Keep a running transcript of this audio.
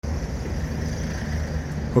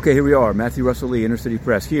Okay, here we are, Matthew Russell Lee, Inner City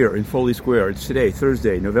Press, here in Foley Square. It's today,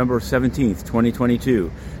 Thursday, November 17th, 2022.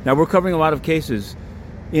 Now, we're covering a lot of cases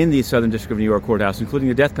in the Southern District of New York courthouse, including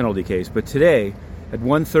a death penalty case. But today, at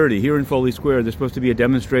 1:30, here in Foley Square, there's supposed to be a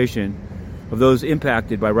demonstration of those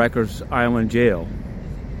impacted by Rikers Island Jail,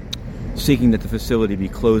 seeking that the facility be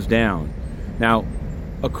closed down. Now,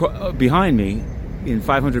 behind me, in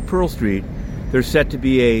 500 Pearl Street, there's set to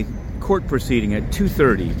be a court proceeding at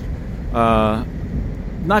 2:30.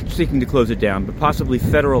 Not seeking to close it down, but possibly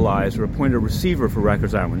federalize or appoint a receiver for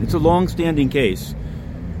Rikers Island. It's a long-standing case.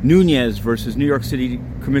 Nunez versus New York City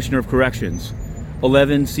Commissioner of Corrections,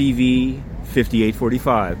 11 CV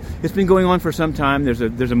 5845. It's been going on for some time. There's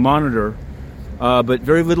a monitor, but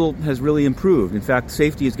very little has really improved. In fact,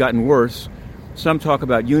 safety has gotten worse. Some talk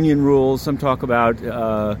about union rules. Some talk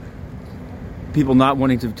about people not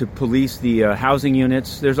wanting to police the housing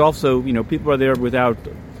units. There's also, people are there without.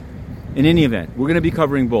 In any event, we're going to be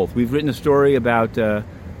covering both. We've written a story about the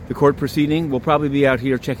court proceeding. We'll probably be out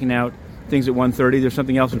here checking out things at 1:30. There's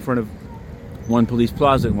something else in front of One Police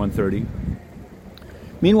Plaza at 1:30.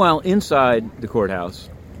 Meanwhile, inside the courthouse,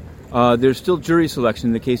 there's still jury selection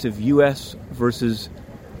in the case of U.S. versus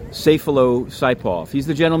Sayfullo Saipov. He's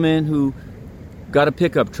the gentleman who got a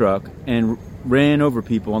pickup truck and ran over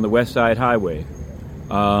people on the West Side Highway,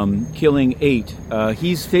 killing 8.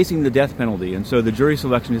 He's facing the death penalty, and so the jury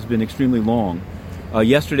selection has been extremely long.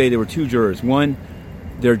 Yesterday there were 2 jurors. One,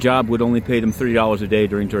 their job would only pay them $30 a day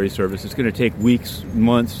during jury service. It's going to take weeks,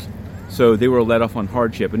 months, so they were let off on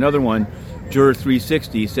hardship. Another one, Juror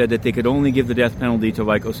 360, said that they could only give the death penalty to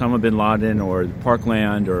like Osama bin Laden or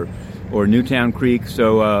Parkland or Newtown Creek.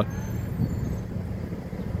 So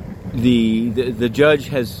the judge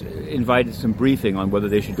has invited some briefing on whether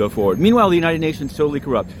they should go forward. Meanwhile, the United Nations totally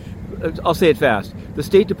corrupt. I'll say it fast. The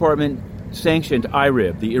State Department sanctioned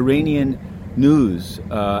IRIB, the Iranian news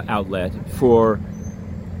outlet, for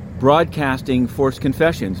broadcasting forced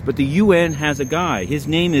confessions. But the UN has a guy. His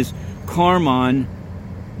name is Karman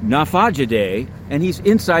Nafajadeh, and he's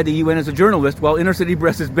inside the UN as a journalist while Inner City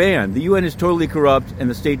Press is banned. The UN is totally corrupt, and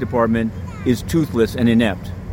the State Department is toothless and inept.